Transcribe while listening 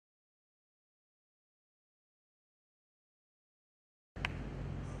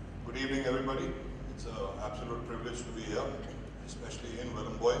evening, everybody. It's an absolute privilege to be here, especially in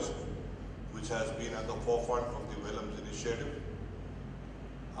Welham Boys, which has been at the forefront of the Welham's initiative.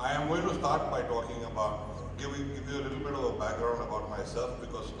 I am going to start by talking about, give you a little bit of a background about myself,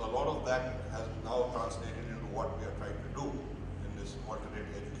 because a lot of that has now translated into what we are trying to do in this alternate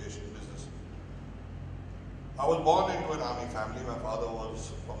education business. I was born into an army family. My father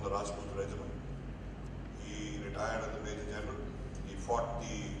was from the Rajput regiment. He retired as a Major General. He fought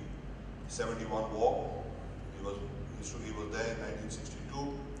the 71 war. He was there in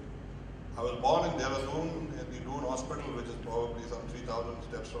 1962. I was born in Dehradun, in the Doon Hospital, which is probably some 3,000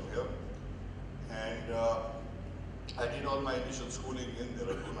 steps from here. And I did all my initial schooling in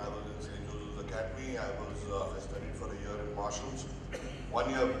Dehradun. I was in St. Joseph's Academy. I studied for a year in Marshall's. 1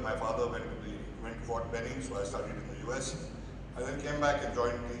 year, my father went to Fort Benning, so I studied in the US. I then came back and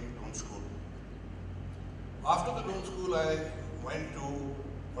joined the Doon School. After the Doon School, I went to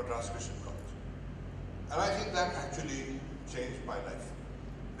Madras Christian College. And I think that actually changed my life,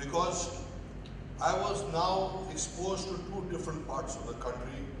 because I was now exposed to two different parts of the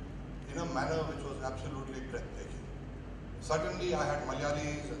country in a manner which was absolutely breathtaking. Suddenly I had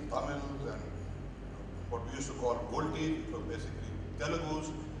Malayalis and Tamils and what we used to call Goltis, which were basically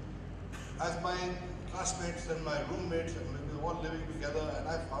Telugus, as my classmates and my roommates, and we were all living together, and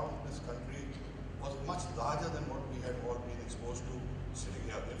I found this country was much larger than what we had all been exposed to sitting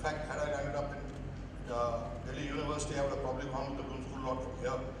here. In fact, had I landed up in Delhi University, I would have probably gone to the Doon School lot from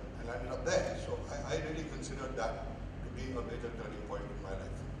here and landed up there. So I really considered that to be a major turning point in my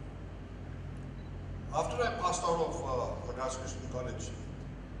life. After I passed out of Madras Christian College,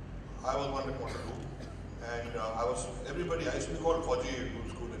 I was wondering what to do. And I used to be called Fauji in Doon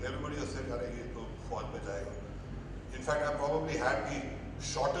School, and everybody has said, "Arey, ye to Fauj mein jayega." In fact, I probably had the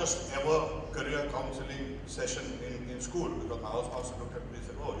shortest ever career counseling session in school, because my house master looked at me and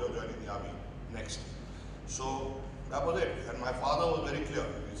said, "Oh, you're joining the army next." So that was it. And my father was very clear.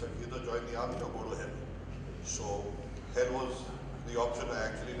 He said, either join the army or go to hell. So hell was the option I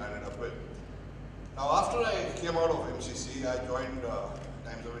actually landed up with. Now, after I came out of MCC, I joined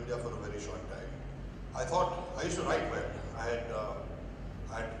Times of India for a very short time. I thought, I used to write well.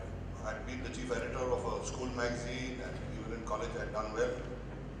 I had been the chief editor of a school magazine, and even in college I had done well.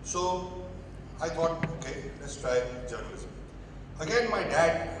 So I thought, okay, let's try journalism. Again, my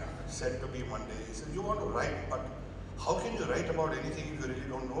dad said to me one day, he said, "You want to write, but how can you write about anything if you really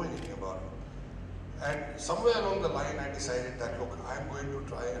don't know anything about it?" And somewhere along the line, I decided that, look, I'm going to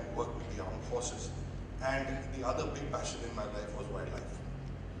try and work with the armed forces. And the other big passion in my life was wildlife.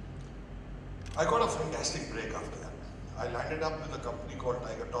 I got a fantastic break after that. I landed up with a company called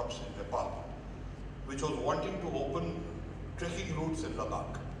Tiger Tops in Nepal, which was wanting to open trekking routes in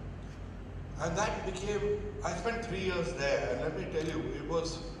Ladakh. And that became, I spent 3 years there, and let me tell you,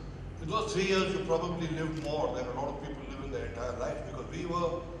 in those 3 years you probably lived more than a lot of people live in their entire life, because we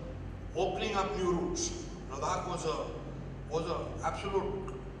were opening up new routes. Ladakh was a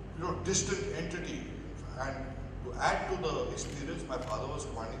absolute, distant entity, and to add to the experience, my father was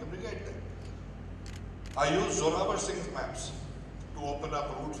commanding a brigade there. I used Zorawar Singh's maps to open up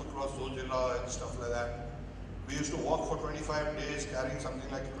routes across Zojila and stuff like that. We used to walk for 25 days carrying something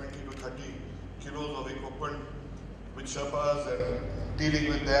like 20 to 30 kilos of equipment with Sherpas and dealing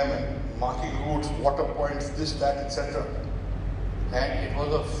with them and marking routes, water points, this, that, etc. And it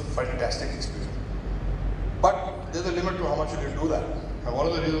was a fantastic experience. But there's a limit to how much you can do that. And one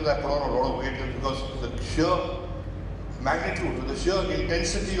of the reasons I put on a lot of weight is because the sheer magnitude, the sheer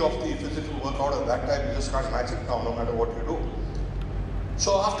intensity of the physical workout at that time, you just can't match it now, no matter what you do.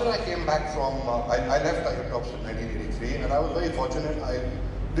 So after I came back from, I left Tiger Tops in 1983, and I was very fortunate. I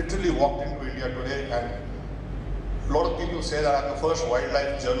literally walked into India today, and a lot of people say that I'm the first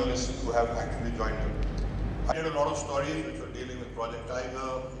wildlife journalist who have actually joined them. I did a lot of stories which were dealing with Project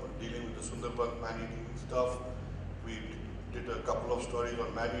Tiger, or dealing with the Sundarban man-eating stuff. We did a couple of stories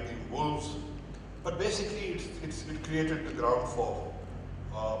on man-eating wolves. But basically, it created the ground for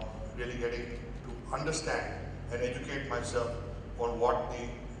really getting to understand and educate myself on what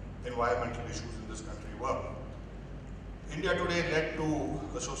the environmental issues in this country were. India Today led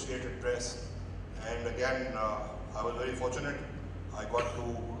to Associated Press, and again, I was very fortunate. I got to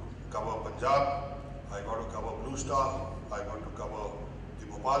cover Punjab, I got to cover Blue Star, I got to cover the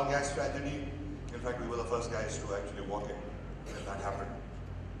Bhopal gas tragedy. In fact, we were the first guys to actually walk in when that happened.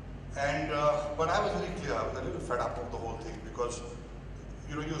 And but I was very clear, I was a little fed up of the whole thing, because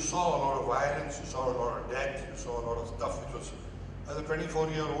you saw a lot of violence, you saw a lot of death, you saw a lot of stuff which was, as a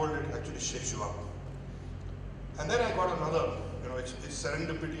 24-year-old, it actually shakes you up. And then I got another, it's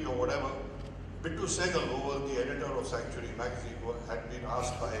serendipity or whatever. Bittu Sehgal, who was the editor of Sanctuary magazine, had been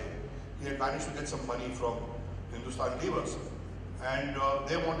asked by, he had managed to get some money from Hindustan Levers, and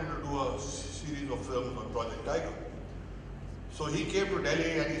they wanted to do a series of films on Project Tiger. So he came to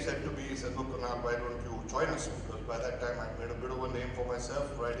Delhi and he said to me, he said, look Kunal, why don't you join us? Because by that time I'd made a bit of a name for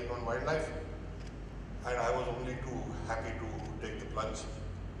myself writing on wildlife, and I was only too happy to take the plunge.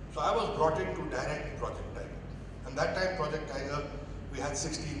 So I was brought in to direct Project Tiger. And that time Project Tiger, we had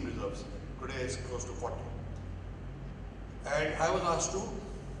 16 reserves. Today it's close to 40. And I was asked to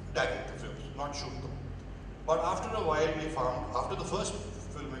direct the films, not shoot them. But after a while we found, after the first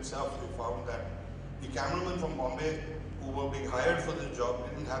film itself, we found that the cameramen from Bombay who were being hired for this job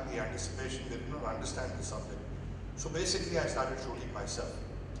didn't have the anticipation, they did not understand the subject. So basically I started shooting myself.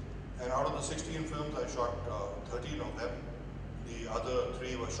 And out of the 16 films, I shot 13 of them. The other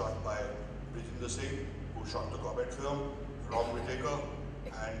 3 were shot by Brijinder Singh, who shot the Corbett film, Ram Whitaker,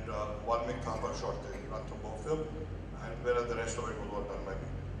 and Valmik Thapa shot the Ranthambore film, and whereas the rest of it was all done by me.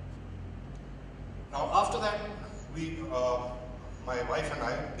 Now after that, my wife and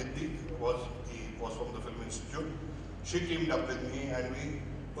I, Dipti, was from the Film Institute. She teamed up with me and we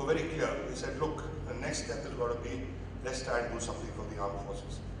were very clear. We said, look, the next step has got to be, let's try and do something for the armed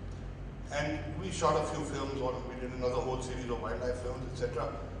forces. And we shot a few films, we did another whole series of wildlife films,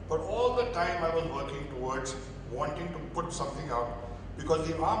 etc. But all the time I was working towards wanting to put something out, because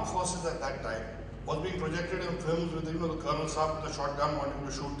the armed forces at that time was being projected in films with, the Colonel Saab with the shotgun wanting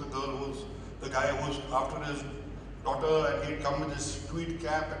to shoot the girl the guy who was after his daughter, and he'd come with his tweed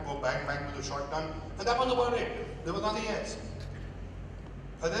cap and go bang bang with the shotgun, and that was about it. There was nothing else.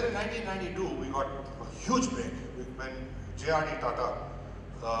 And then in 1992 we got a huge break when J.R.D. Tata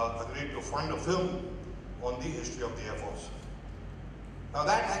agreed to fund a film on the history of the Air Force. Now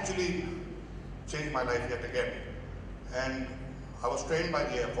that actually changed my life yet again. And I was trained by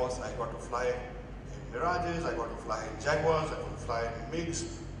the Air Force. I got to fly in Mirages, I got to fly in Jaguars, I got to fly in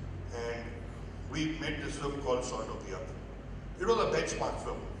MiGs, and we made this film called Salt of the Earth. It was a benchmark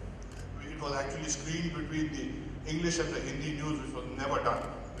film. It was actually screened between the English and the Hindi news, which was never done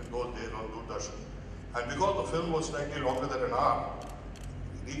in those days on Doordarshan. And because the film was slightly longer than an hour,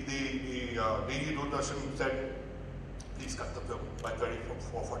 the DG Doordarshan said, please cut the film by 30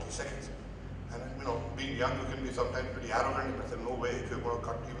 or 40 seconds. And being young, you can be sometimes pretty arrogant. I said, no way, if you're going to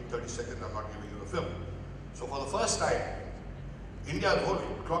cut even 30 seconds, I'm not giving you the film. So for the first time, India's whole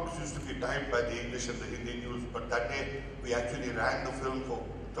clocks used to be timed by the English and the Hindi news, but that day we actually ran the film for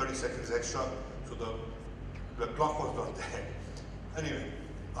 30 seconds extra, so the clock was not there. Anyway,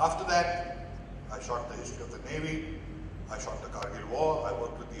 after that, I shot the history of the Navy, I shot the Kargil War, I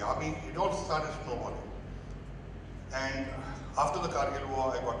worked with the Army. It all started snowballing. And after the Kargil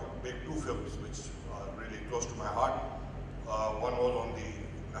War, I got to make 2 films which are really close to my heart. One was on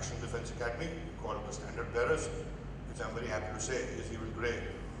the National Defence Academy called The Standard Bearers, which I'm very happy to say is even Grey,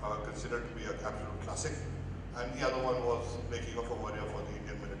 considered to be an absolute classic. And the other one was Making of a Warrior for the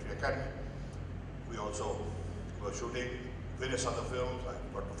Indian Military Academy. We also were shooting various other films.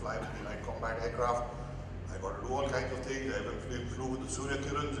 I got to fly with the light combat aircraft. I got to do all kinds of things. I even flew with the Surya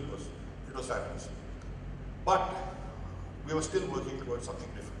Kirans. It was fabulous. But we were still working towards something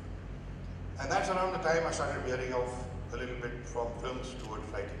different. And that's around the time I started veering off a little bit from films towards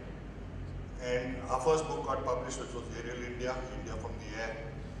writing. And our first book got published, which was Aerial India, India from the Air.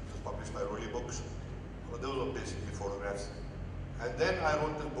 It was published by Rolly Books. But those were basically photographs. And then I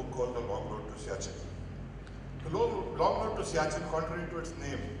wrote this book called The Long Road to Siachen. The Long Road to Siachen, contrary to its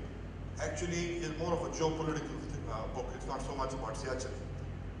name, actually is more of a geopolitical book. It's not so much about Siachen.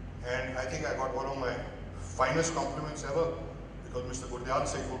 And I think I got one of my finest compliments ever, because Mr. Gurdial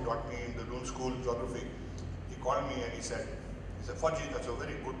Singh, who taught me in the Doon School Geography, he called me and he said, Fauji, that's a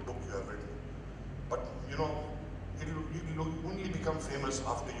very good book you have written. But it'll only become famous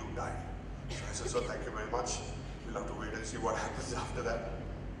after you die. So I said, sir, thank you very much. We'll have to wait and see what happens after that.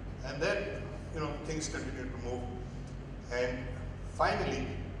 And then, things continued to move. And finally,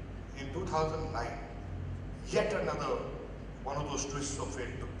 in 2009, yet another one of those twists of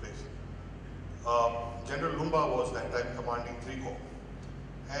fate took place. General Lumba was that time commanding 3 Corps.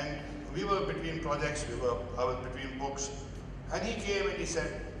 And we were between projects, I was between books. And he came and he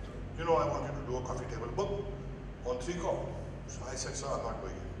said, I want you to do a coffee table book on 3 Corps. So I said, sir, I'm not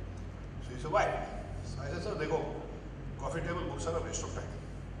doing it. So he said, why? So I said, sir, coffee table books are a waste of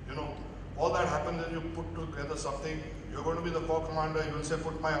time. All that happens is you put together something, you're going to be the corps commander, you will say,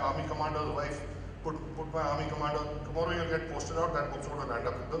 put my army commander's wife, put my army commander, tomorrow you'll get posted out, that book's going to land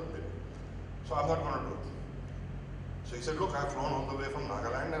up in the bin. So I'm not going to do it. So he said, look, I've flown all the way from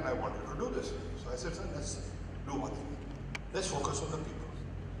Nagaland and I want you to do this. So I said, sir, let's do one thing. Let's focus on the people.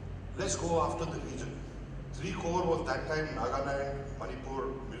 let's go after the region. 3 core was that time Nagaland, Manipur,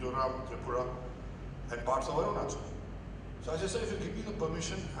 Mizoram, Tripura, and parts of Arunachal. So I just said, if you give me the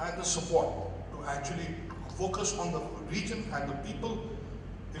permission and the support to actually focus on the region and the people,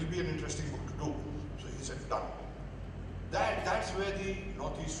 it'll be an interesting book to do. So he said, done. That's where the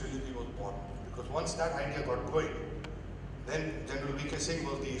Northeast Trilogy was born. Because once that idea got going, then General V.K. Singh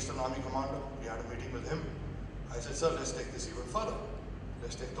was the Eastern Army commander. We had a meeting with him. I said, sir, let's take this even further.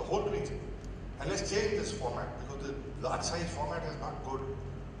 Let's take the whole region. And let's change this format, because the large size format is not good.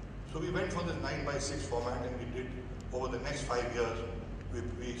 So we went for this 9:6 format, and we did, over the next 5 years,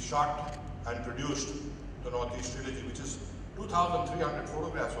 we shot and produced the Northeast Trilogy, which is 2,300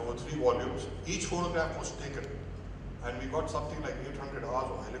 photographs over 3 volumes. Each photograph was taken, and we got something like 800 hours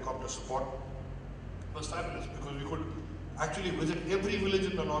of helicopter support. It was fabulous, because we could actually visit every village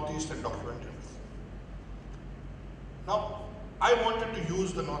in the Northeast and document it. Now, I wanted to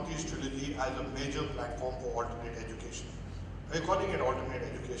use the Northeast Trilogy as a major platform for alternate education. We're calling it alternate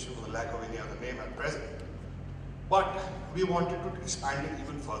education for the lack of any other name at present. But we wanted to expand it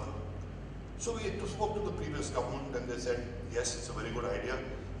even further. So we spoke to the previous government, and they said, yes, it's a very good idea,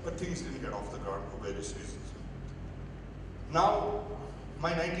 but things didn't get off the ground for various reasons. Now,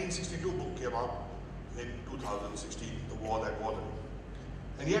 my 1962 book came out in 2016, The War That Wasn't.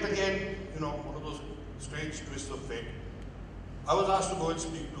 And yet again, one of those strange twists of fate. I was asked to go and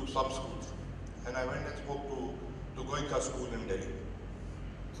speak to some schools, and I went and spoke to Goenka School in Delhi.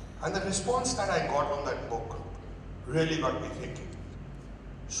 And the response that I got on that book really got me thinking.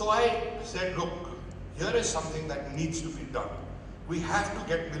 So I said, look, here is something that needs to be done. We have to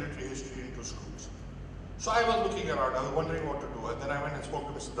get military history into schools. So I was looking around, I was wondering what to do, and then I went and spoke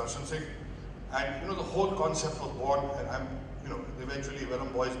to Mr. Darshan Singh, and the whole concept was born, and eventually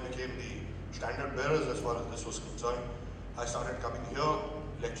Welham Boys became the standard bearers as far as this was concerned. I started coming here,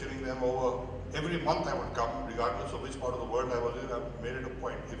 lecturing them over. Every month I would come, regardless of which part of the world I was in. I made it a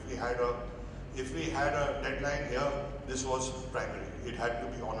point. If we had a deadline here, this was primary. It had to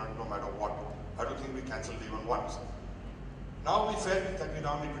be honored no matter what. I don't think we cancelled even once. Now we felt that we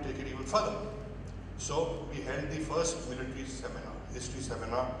now need to take it even further. So we held the first military seminar, history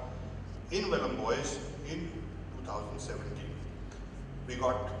seminar, in Welham Boys in 2017. We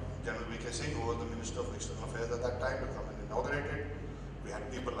got General V.K. Singh, who was the Minister of External Affairs at that time, to come and inaugurate it. We had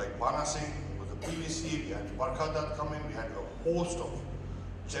people like Bana Singh, who was the PVC, we had Barkha Dutt come in, we had a host of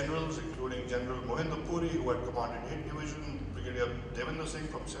generals, including General Mohinder Puri, who had commanded 8th Division, Brigadier Devendra Singh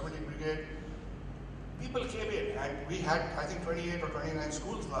from 70th Brigade. People came in, and we had, I think, 28 or 29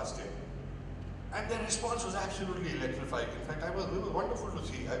 schools last year. And their response was absolutely electrifying. In fact, it was wonderful to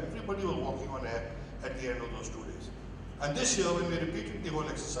see. Everybody was walking on air at the end of those 2 days. And this year, when we repeated the whole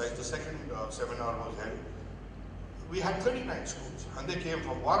exercise, the second seminar was held, we had 39 schools. And they came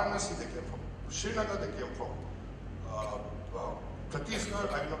from Varanasi, they came from Srinagar, they came from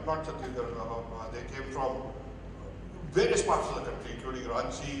Chhattisgarh, not Chhattisgarh, they came from various parts of the country, including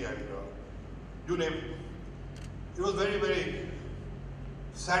Ranchi and you name it. It was very, very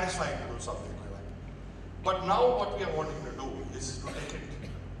satisfying to do something like that. But now what we are wanting to do is to take it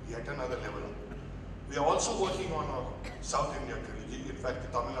yet another level. We are also working on a South India trilogy. In fact,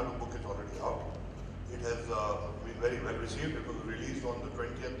 the Tamil Nadu book is already out. It has been very well received. It was released on the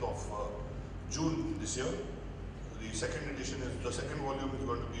 20th of June this year. The second volume is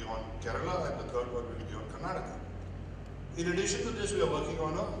going to be on Kerala, and the third one will be on Karnataka. In addition to this, we are working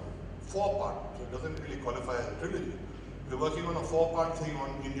on a 4-part, so it doesn't really qualify as a trilogy. We're working on a 4-part thing on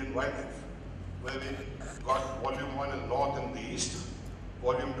Indian wildlife, where we got volume 1 is North and the East,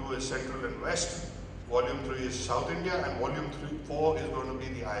 volume 2 is Central and West, volume 3 is South India, and volume 4 is going to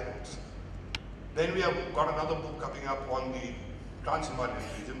be the islands. Then we have got another book coming up on the Trans-Himalayan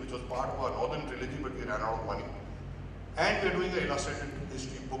region, which was part of our Northern trilogy, but we ran out of money. And we're doing an illustrated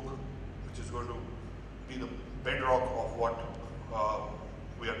history book, which is going to be the bedrock of what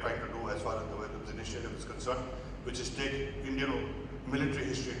we are trying to do as far as the initiative is concerned, which is take Indian military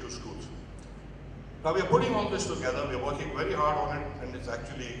history to schools. Now we are putting all this together, we are working very hard on it, and it's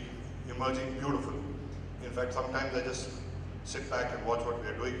actually emerging beautiful. In fact, sometimes I just sit back and watch what we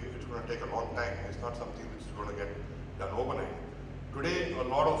are doing. It's going to take a long time. It's not something which is going to get done overnight. Today, a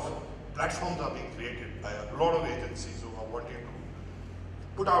lot of platforms are being created by a lot of agencies who are wanting to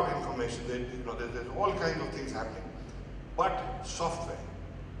put out information. There's all kinds of things happening. But software,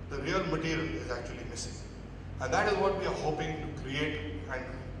 the real material, is actually missing. And that is what we are hoping to create and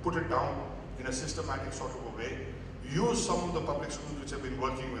put it down in a systematic sort of a way. Use some of the public schools which have been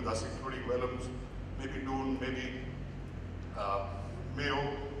working with us, including Welham's, maybe Doon, maybe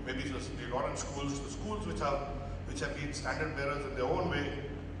Mayo, maybe the Lawrence schools, the schools which have been standard bearers in their own way,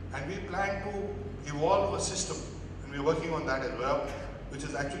 and we plan to evolve a system, and we're working on that as well, which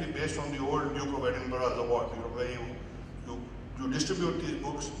is actually based on the old Duke of Edinburgh's award, where you distribute these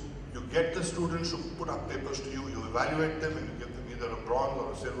books, you get the students to put up papers to you, you evaluate them, and you give them either a bronze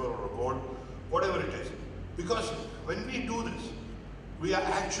or a silver or a gold, whatever it is. Because when we do this, we are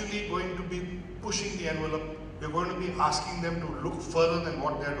actually going to be pushing the envelope. We're going to be asking them to look further than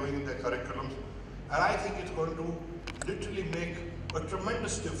what they're doing in their curriculums. And I think it's going to literally make a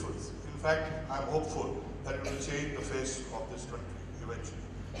tremendous difference. In fact, I'm hopeful that it will change the face of this country eventually.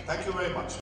 Thank you very much.